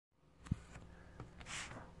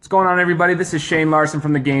What's going on, everybody? This is Shane Larson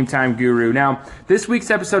from the Game Time Guru. Now, this week's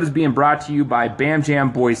episode is being brought to you by Bam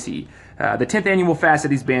Jam Boise. The 10th annual Fast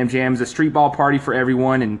Eddie's Bam Jam is a street ball party for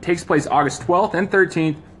everyone and takes place August 12th and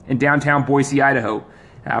 13th in downtown Boise, Idaho.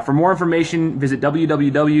 For more information, visit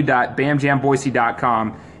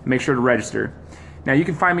www.bamjamboise.com and make sure to register. Now, you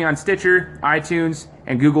can find me on Stitcher, iTunes,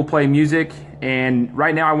 and Google Play Music. And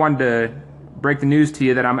right now, I wanted to break the news to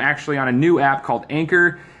you that I'm actually on a new app called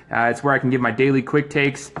Anchor. It's where I can give my daily quick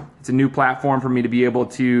takes. It's a new platform for me to be able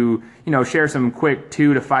to, share some quick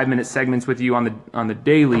 2 to 5 minute segments with you on the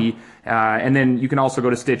daily. And then you can also go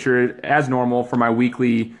to Stitcher as normal for my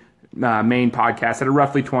weekly main podcast at a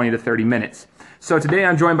roughly 20 to 30 minutes. So today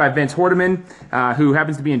I'm joined by Vince Hordeman, who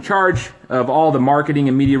happens to be in charge of all the marketing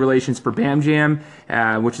and media relations for Bam Jam,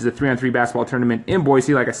 which is a 3-on-3 basketball tournament in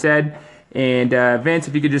Boise, like I said. And Vince,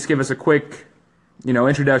 if you could just give us a quick,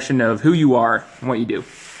 introduction of who you are and what you do.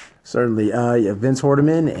 Certainly. Vince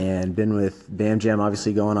Hordeman, and been with Bam Jam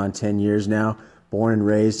obviously going on 10 years now. Born and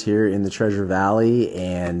raised here in the Treasure Valley,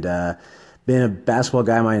 and been a basketball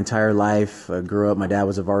guy my entire life. Grew up, my dad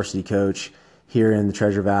was a varsity coach here in the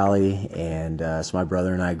Treasure Valley, and so my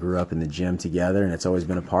brother and I grew up in the gym together, and it's always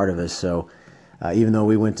been a part of us. So even though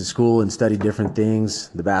we went to school and studied different things,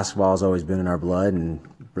 the basketball has always been in our blood and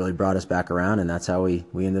really brought us back around, and that's how we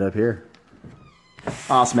ended up here.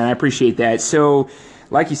 Awesome, man. I appreciate that. So,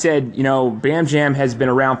 like you said, Bam Jam has been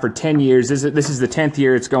around for 10 years. This is the 10th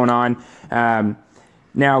year it's going on.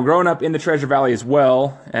 Now, growing up in the Treasure Valley as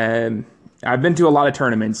well, I've been to a lot of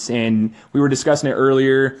tournaments, and we were discussing it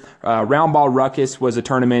earlier. Round Ball Ruckus was a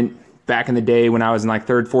tournament back in the day when I was in like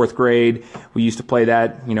 3rd, 4th grade. We used to play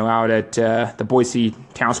that, out at the Boise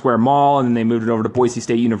Town Square Mall, and then they moved it over to Boise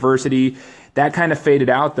State University. That kind of faded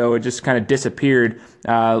out, though. It just kind of disappeared.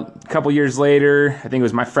 A couple years later, I think it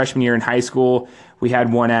was my freshman year in high school, we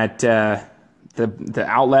had one at the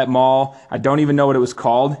Outlet Mall. I don't even know what it was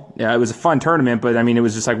called. It was a fun tournament, but, it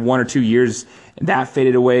was just like 1 or 2 years, and that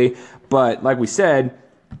faded away. But like we said,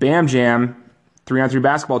 Bam Jam, 3-on-3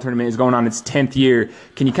 basketball tournament, is going on its 10th year.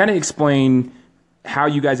 Can you kind of explain how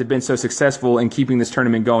you guys have been so successful in keeping this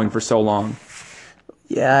tournament going for so long?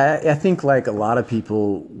 Yeah, I think like a lot of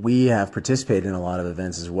people, we have participated in a lot of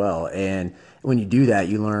events as well. And when you do that,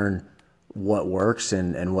 you learn what works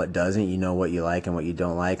and what doesn't. You know what you like and what you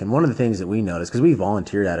don't like. And one of the things that we noticed, because we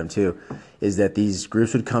volunteered at them too, is that these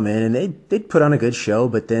groups would come in and they'd put on a good show,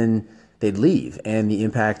 but then they'd leave. And the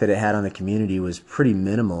impact that it had on the community was pretty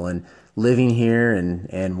minimal. And living here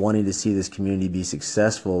and wanting to see this community be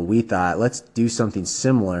successful, we thought, let's do something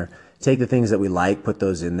similar. Take the things that we like, put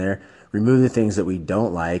those in there, remove the things that we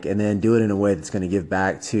don't like, and then do it in a way that's going to give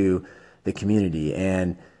back to the community.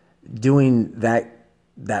 And doing that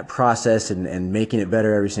process and making it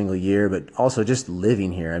better every single year, but also just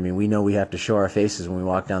living here. We know we have to show our faces when we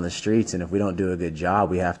walk down the streets, and if we don't do a good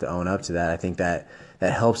job, we have to own up to that. I think that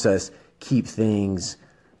helps us keep things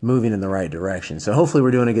moving in the right direction. So hopefully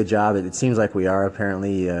we're doing a good job. It seems like we are.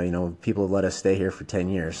 Apparently, people have let us stay here for 10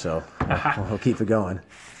 years, so we'll keep it going.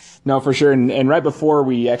 No, for sure. And right before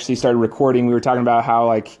we actually started recording, we were talking about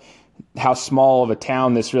how small of a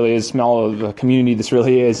town this really is, small of a community this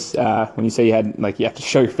really is. When you say you have to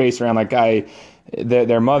show your face around,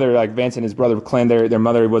 their mother, like Vince and his brother Clint, their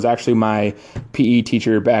mother was actually my PE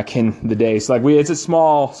teacher back in the day. So it's a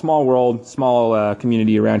small world, small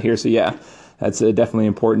community around here. So yeah, that's definitely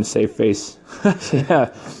important, safe face.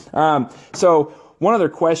 Yeah. So one other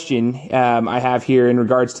question I have here in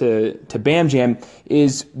regards to Bam Jam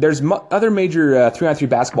is there's other major 3-on-3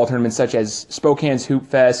 basketball tournaments such as Spokane's Hoop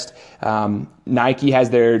Fest. Nike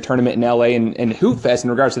has their tournament in LA, and Hoop Fest,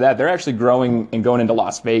 in regards to that, they're actually growing and going into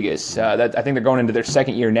Las Vegas. I think they're going into their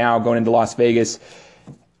 2nd year now, going into Las Vegas.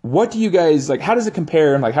 What do you guys, how does it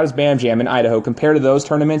compare, how does Bam Jam in Idaho compare to those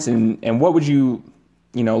tournaments, and what would you,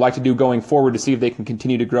 like to do going forward to see if they can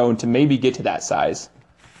continue to grow and to maybe get to that size?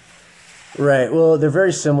 Right. Well, they're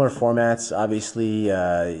very similar formats. Obviously,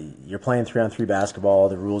 you're playing 3-on-3 basketball.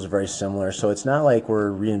 The rules are very similar. So it's not like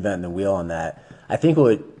we're reinventing the wheel on that. I think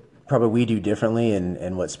what probably we do differently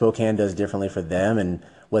and what Spokane does differently for them and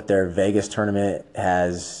what their Vegas tournament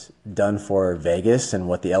has done for Vegas and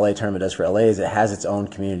what the LA tournament does for LA is it has its own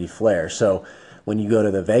community flair. So when you go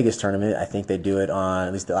to the Vegas tournament, I think they do it on,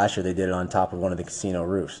 at least last year they did it on top of one of the casino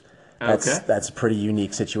roofs. That's a pretty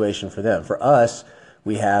unique situation for them. For us,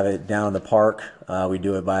 we have it down in the park. We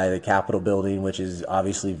do it by the Capitol building, which is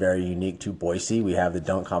obviously very unique to Boise. We have the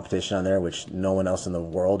dunk competition on there, which no one else in the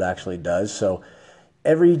world actually does. So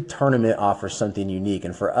every tournament offers something unique.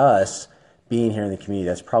 And for us, being here in the community,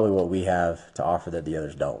 that's probably what we have to offer that the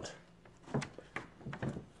others don't.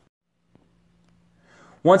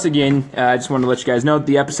 once again, I just wanted to let you guys know that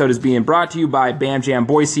the episode is being brought to you by Bam Jam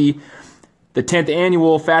Boise. The 10th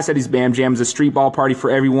annual Fast Eddie's Bam Jam is a street ball party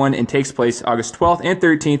for everyone and takes place August 12th and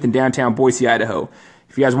 13th in downtown Boise, Idaho.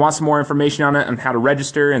 If you guys want some more information on it, on how to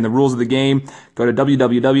register and the rules of the game, go to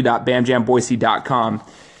www.bamjamboise.com.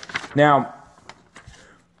 Now,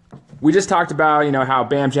 we just talked about, how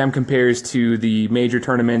Bam Jam compares to the major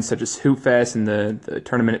tournaments such as Hoop Fest and the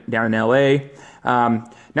tournament down in LA.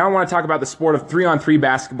 Now I want to talk about the sport of 3-on-3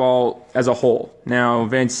 basketball as a whole. Now,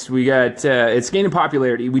 Vince, we got it's gaining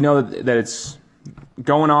popularity. We know that it's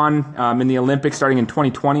going on in the Olympics starting in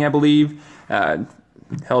 2020, I believe.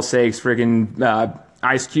 Hell sakes, freaking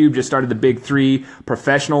Ice Cube just started the Big Three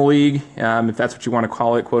Professional League, if that's what you want to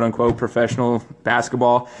call it, quote-unquote, professional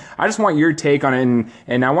basketball. I just want your take on it,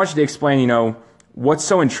 and I want you to explain, what's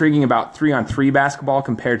so intriguing about 3-on-3 basketball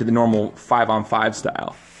compared to the normal 5-on-5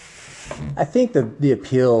 style. I think the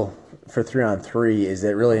appeal for 3-on-3 is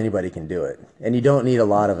that really anybody can do it. And you don't need a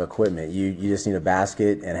lot of equipment. You just need a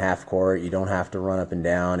basket and half court. You don't have to run up and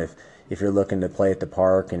down. If you're looking to play at the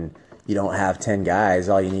park and you don't have 10 guys,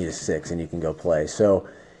 all you need is 6 and you can go play. So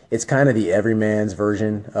it's kind of the everyman's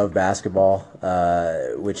version of basketball,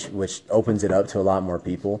 which opens it up to a lot more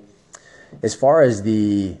people. As far as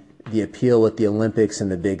the appeal with the Olympics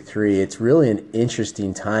and the Big Three, it's really an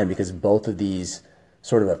interesting time because both of these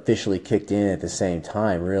sort of officially kicked in at the same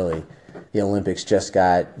time, really. The Olympics just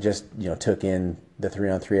took in the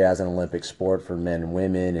 3-on-3 as an Olympic sport for men and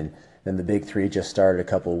women, and then the Big Three just started a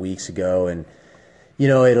couple of weeks ago, and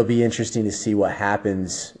it'll be interesting to see what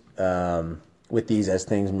happens with these as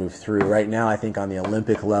things move through. Right now, I think on the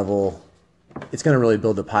Olympic level, it's going to really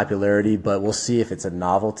build the popularity, but we'll see if it's a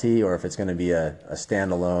novelty or if it's going to be a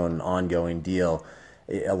standalone, ongoing deal.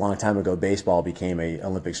 A long time ago, baseball became an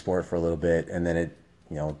Olympic sport for a little bit, and then it,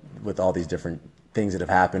 with all these different things that have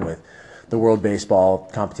happened with the World Baseball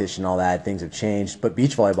competition, all that, things have changed. But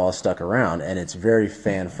beach volleyball stuck around, and it's very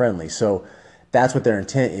fan-friendly. So that's what their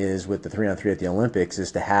intent is with the 3-on-3 at the Olympics,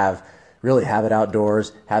 is to have it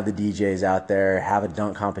outdoors, have the DJs out there, have a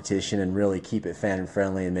dunk competition, and really keep it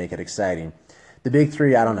fan-friendly and make it exciting. The Big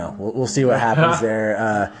Three, I don't know. We'll see what happens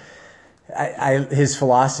there. His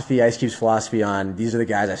philosophy, Ice Cube's philosophy on these are the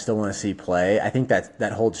guys I still want to see play, I think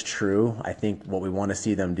that holds true. I think what we want to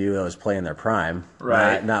see them do is play in their prime,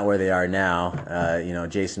 right? Not where they are now.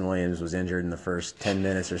 Jason Williams was injured in the first 10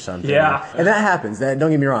 minutes or something. Yeah. And that happens. Don't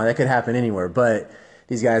get me wrong, that could happen anywhere, but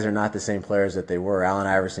these guys are not the same players that they were. Allen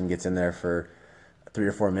Iverson gets in there for 3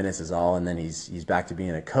 or 4 minutes is all, and then he's back to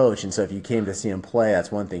being a coach. And so if you came to see him play, that's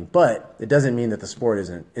one thing. But it doesn't mean that the sport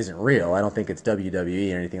isn't real. I don't think it's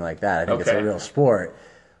WWE or anything like that. I think it's a real sport.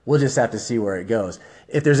 We'll just have to see where it goes.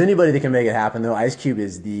 If there's anybody that can make it happen, though, Ice Cube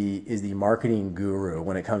is the marketing guru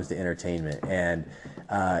when it comes to entertainment. And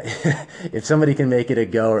if somebody can make it a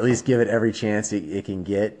go, or at least give it every chance it can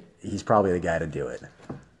get, he's probably the guy to do it.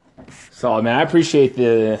 Solid, man. I appreciate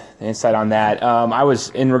the insight on that. I was,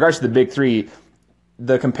 in regards to the Big Three,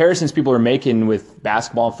 the comparisons people are making with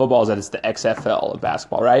basketball and football is that it's the XFL of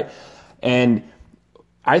basketball, right? And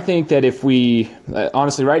I think that if we,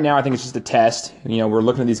 honestly, right now, I think it's just a test. We're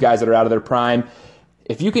looking at these guys that are out of their prime.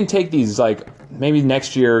 If you can take these, maybe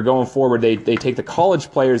next year going forward, they take the college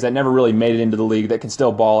players that never really made it into the league that can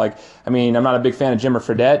still ball. I'm not a big fan of Jimmer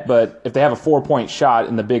Fredette, but if they have a 4-point shot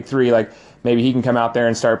in the Big Three, maybe he can come out there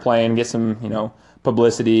and start playing, get some,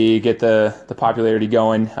 publicity, get the popularity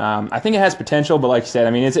going. I think it has potential, but like you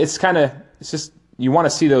said, it's just you want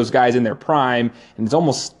to see those guys in their prime, and it's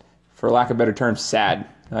almost, for lack of a better term, sad.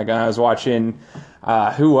 I was watching,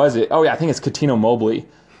 who was it? Oh yeah, I think it's Coutinho Mobley.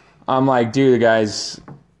 I'm like, dude, the guy's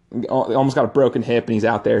almost got a broken hip and he's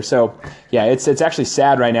out there. So yeah, it's actually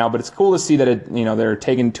sad right now, but it's cool to see that they're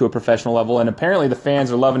taking it to a professional level, and apparently the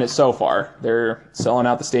fans are loving it so far. They're selling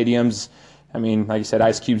out the stadiums. Like you said,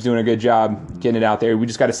 Ice Cube's doing a good job getting it out there. We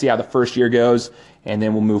just got to see how the first year goes, and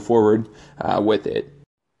then we'll move forward with it.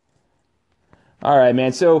 All right,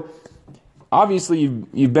 man. So obviously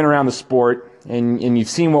you've been around the sport, and you've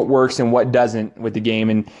seen what works and what doesn't with the game.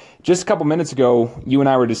 And just a couple minutes ago, you and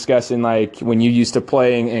I were discussing when you used to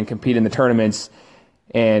play and compete in the tournaments,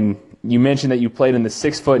 and you mentioned that you played in the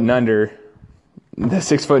 6 foot and under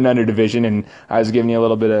division, and I was giving you a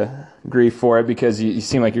little bit of grief for it because you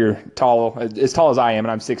seem like you're as tall as I am,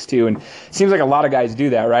 and I'm 6'2", and it seems like a lot of guys do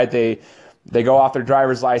that, right? They go off their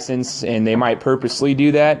driver's license, and they might purposely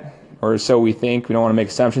do that, or so we think. We don't want to make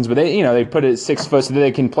assumptions, but they put it at 6 foot so that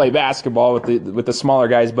they can play basketball with the smaller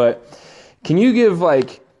guys. But can you give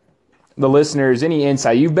the listeners any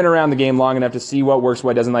insight? You've been around the game long enough to see what works,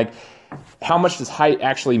 what doesn't. how much does height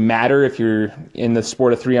actually matter if you're in the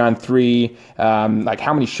sport of 3-on-3? Like,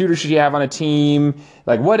 how many shooters should you have on a team?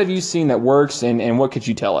 Like, what have you seen that works, and what could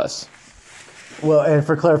you tell us? Well, and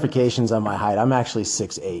for clarifications on my height, I'm actually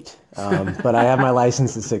 6'8", but I have my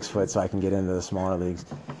license at 6 foot, so I can get into the smaller leagues.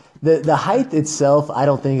 The height itself, I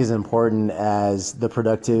don't think is important as the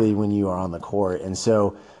productivity when you are on the court. And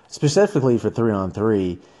so specifically for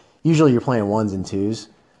 3-on-3, usually you're playing ones and twos.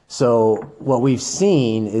 So what we've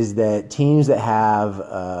seen is that teams that have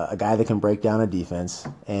a guy that can break down a defense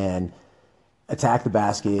and attack the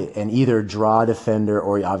basket and either draw a defender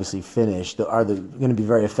or obviously finish are going to be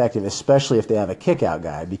very effective, especially if they have a kick-out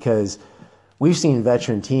guy, because we've seen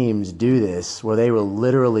veteran teams do this where they will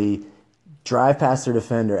literally drive past their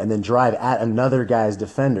defender and then drive at another guy's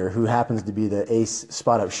defender who happens to be the ace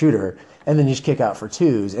spot-up shooter, and then you just kick out for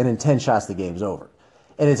twos, and in 10 shots the game's over.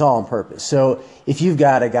 And it's all on purpose. So if you've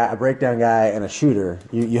got a breakdown guy and a shooter,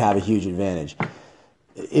 you have a huge advantage.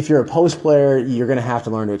 If you're a post player, you're going to have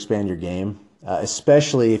to learn to expand your game,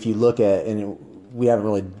 especially if you look at, and we haven't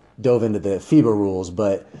really dove into the FIBA rules,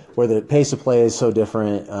 but where the pace of play is so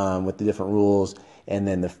different with the different rules, and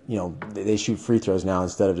then they shoot free throws now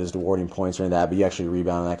instead of just awarding points or anything like that, but you actually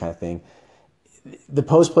rebound and that kind of thing. The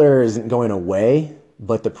post player isn't going away,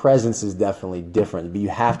 but the presence is definitely different. But you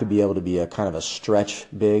have to be able to be a kind of a stretch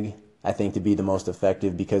big, I think, to be the most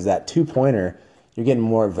effective, because that two-pointer, you're getting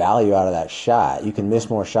more value out of that shot. You can miss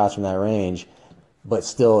more shots from that range, but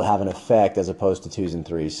still have an effect as opposed to twos and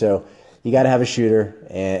threes. So you got to have a shooter.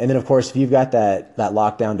 And then, of course, if you've got that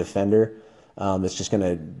lockdown defender that's just going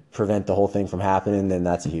to prevent the whole thing from happening, then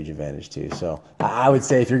that's a huge advantage too. So I would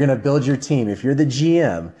say if you're going to build your team, if you're the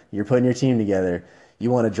GM, you're putting your team together, you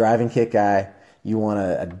want a drive and kick guy, you want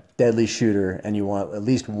a deadly shooter, and you want at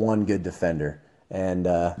least one good defender. And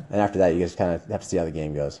after that, you just kind of have to see how the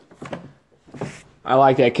game goes. I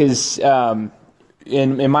like that because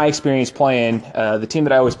in my experience playing, the team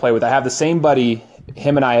that I always play with, I have the same buddy.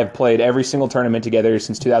 Him and I have played every single tournament together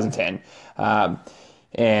since 2010.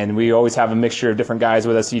 And we always have a mixture of different guys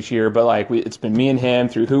with us each year. But it's been me and him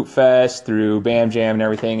through Hoop Fest, through Bam Jam and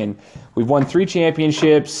everything. And we've won 3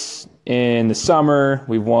 championships in the summer.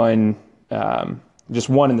 We've won just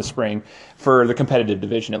one in the spring for the competitive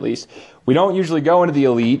division, at least. We don't usually go into the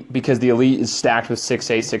elite because the elite is stacked with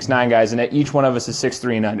 6'8", 6'9" guys, and each one of us is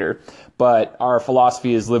 6'3" and under. But our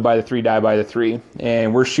philosophy is live by the 3, die by the 3.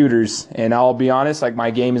 And we're shooters. And I'll be honest,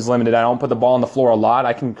 my game is limited. I don't put the ball on the floor a lot.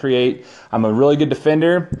 I can create. I'm a really good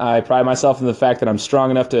defender. I pride myself in the fact that I'm strong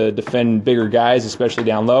enough to defend bigger guys, especially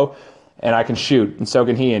down low. And I can shoot, and so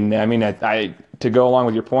can he. And I mean, to go along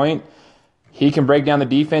with your point, he can break down the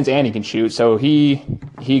defense and he can shoot. So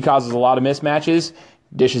he causes a lot of mismatches,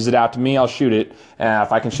 dishes it out to me, I'll shoot it.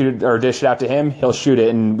 If I can shoot it or dish it out to him, he'll shoot it.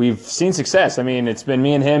 And we've seen success. I mean, it's been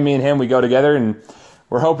me and him, we go together, and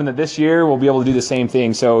we're hoping that this year we'll be able to do the same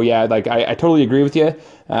thing. So yeah, I totally agree with you.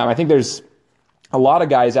 I think there's a lot of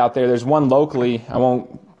guys out there. There's one locally, I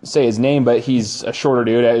won't say his name, but he's a shorter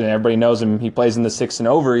dude, and everybody knows him. He plays in the 6 and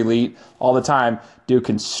over elite all the time. Dude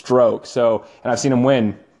can stroke. So, and I've seen him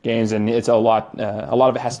win games, and it's a lot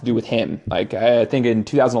of it has to do with him. I think in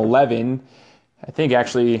 2011, he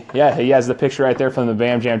has the picture right there from the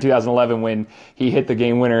Bam Jam 2011 when he hit the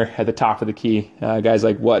game winner at the top of the key. Guy's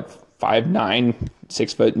 5'9",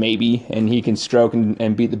 6 foot maybe, and he can stroke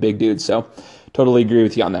and beat the big dudes. So totally agree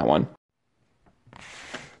with you on that one.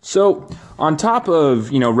 So on top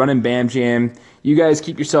of running Bam Jam, you guys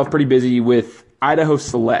keep yourself pretty busy with Idaho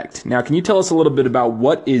Select. Now, can you tell us a little bit about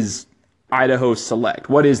what is Idaho Select?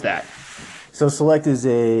 What is that? So Select is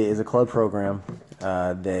a club program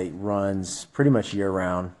that runs pretty much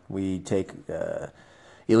year-round. We take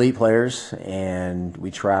elite players, and we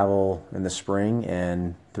travel in the spring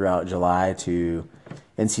and throughout July to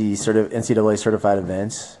NCAA certified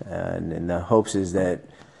events. And the hopes is that,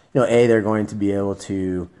 they're going to be able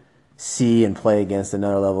to see and play against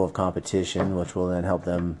another level of competition, which will then help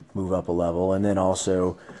them move up a level. And then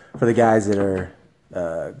also for the guys that are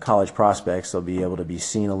college prospects, they'll be able to be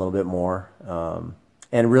seen a little bit more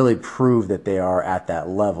and really prove that they are at that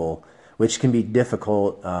level, which can be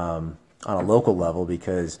difficult on a local level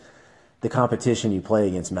because the competition you play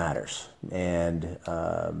against matters. And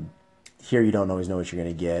here you don't always know what you're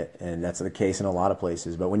going to get, and that's the case in a lot of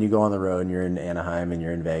places. But when you go on the road and you're in Anaheim and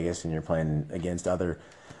you're in Vegas and you're playing against other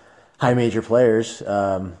high major players,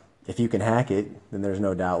 if you can hack it, then there's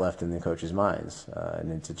no doubt left in the coaches' minds.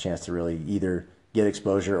 And it's a chance to really either get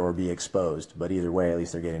exposure or be exposed. But either way, at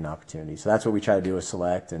least they're getting an opportunity. So that's what we try to do with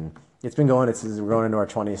Select. And it's been going, we're going into our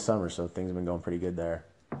 20th summer, so things have been going pretty good there.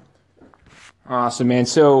 Awesome, man.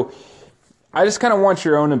 So I just kind of want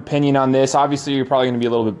your own opinion on this. Obviously, you're probably going to be a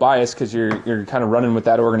little bit biased because you're kind of running with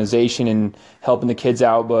that organization and helping the kids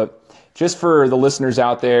out. But just for the listeners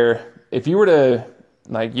out there, if you were to,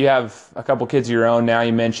 like, you have a couple kids of your own now,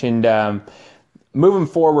 you mentioned, moving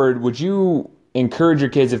forward, would you encourage your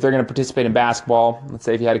kids if they're going to participate in basketball? Let's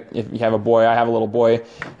say if you have a boy, I have a little boy.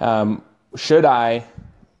 Should I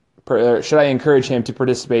encourage him to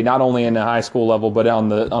participate not only in the high school level but on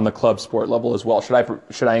the club sport level as well?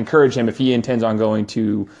 Should I encourage him if he intends on going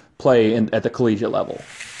to play at the collegiate level?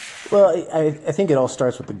 Well, I think it all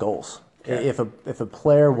starts with the goals. Okay. If a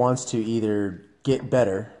player wants to either get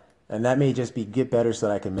better, and that may just be get better so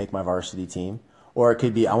that I can make my varsity team, or it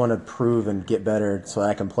could be I want to prove and get better so that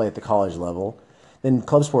I can play at the college level, then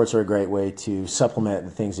club sports are a great way to supplement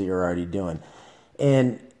the things that you're already doing.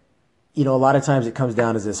 And a lot of times it comes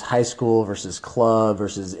down to this high school versus club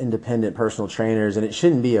versus independent personal trainers, and it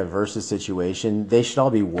shouldn't be a versus situation. They should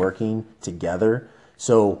all be working together.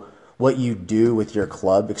 So what you do with your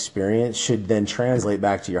club experience should then translate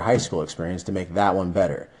back to your high school experience to make that one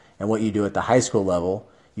better. And what you do at the high school level,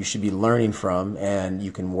 you should be learning from, and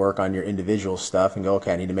you can work on your individual stuff and go,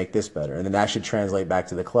 okay, I need to make this better. And then that should translate back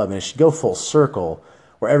to the club. And it should go full circle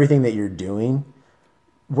where everything that you're doing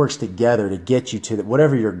works together to get you to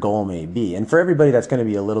whatever your goal may be. And for everybody, that's going to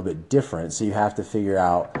be a little bit different. So you have to figure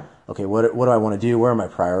out, okay, what do I want to do? Where are my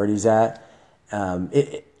priorities at? And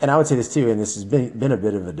I would say this too, and this has been a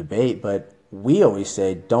bit of a debate, but we always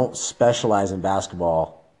say don't specialize in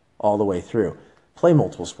basketball all the way through. Play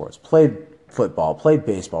multiple sports. Play football, play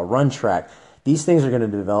baseball, run track. These things are going to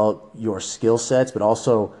develop your skill sets, but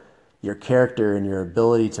also your character and your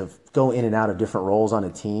ability to go in and out of different roles on a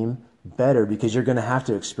team better, because you're going to have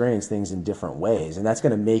to experience things in different ways. And that's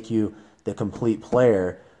going to make you the complete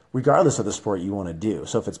player regardless of the sport you want to do.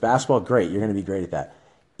 So if it's basketball, great. You're going to be great at that.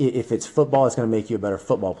 If it's football, it's going to make you a better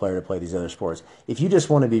football player to play these other sports. If you just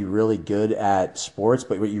want to be really good at sports,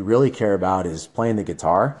 but what you really care about is playing the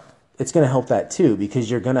guitar, it's going to help that too, because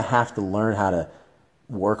you're going to have to learn how to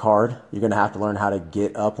work hard. You're going to have to learn how to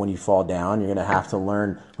get up when you fall down. You're going to have to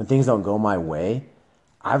learn when things don't go my way.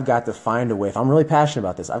 I've got to find a way. If I'm really passionate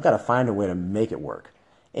about this, I've got to find a way to make it work.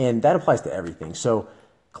 And that applies to everything. So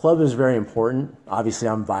club is very important. Obviously,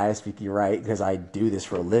 I'm biased, you're right, because I do this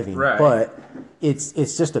for a living. Right. But it's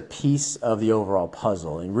just a piece of the overall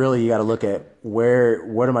puzzle. And really, you got to look at what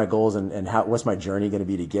are my goals and what's my journey going to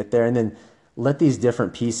be to get there. And then let these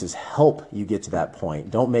different pieces help you get to that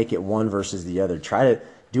point. Don't make it one versus the other. Try to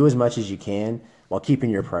do as much as you can while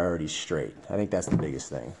keeping your priorities straight. I think that's the biggest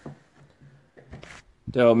thing.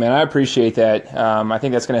 Dope, man. I appreciate that. I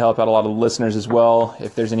think that's going to help out a lot of listeners as well.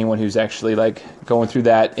 If there's anyone who's actually like going through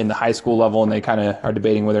that in the high school level and they kind of are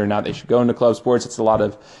debating whether or not they should go into club sports, it's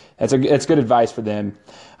it's good advice for them.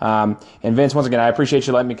 And Vince, once again, I appreciate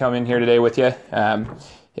you letting me come in here today with you.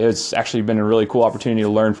 It's actually been a really cool opportunity to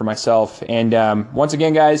learn for myself. And once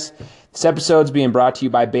again, guys, this episode's being brought to you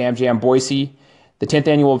by Bam Jam Boise. The 10th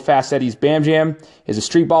annual Fast Eddie's Bam Jam is a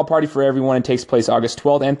street ball party for everyone and takes place August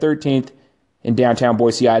 12th and 13th in downtown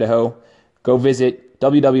Boise, Idaho. Go visit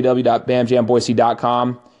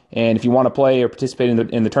www.bamjamboise.com. And if you want to play or participate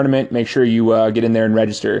in the tournament, make sure you get in there and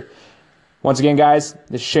register. Once again, guys,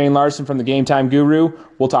 this is Shane Larson from the Game Time Guru.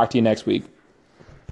 We'll talk to you next week.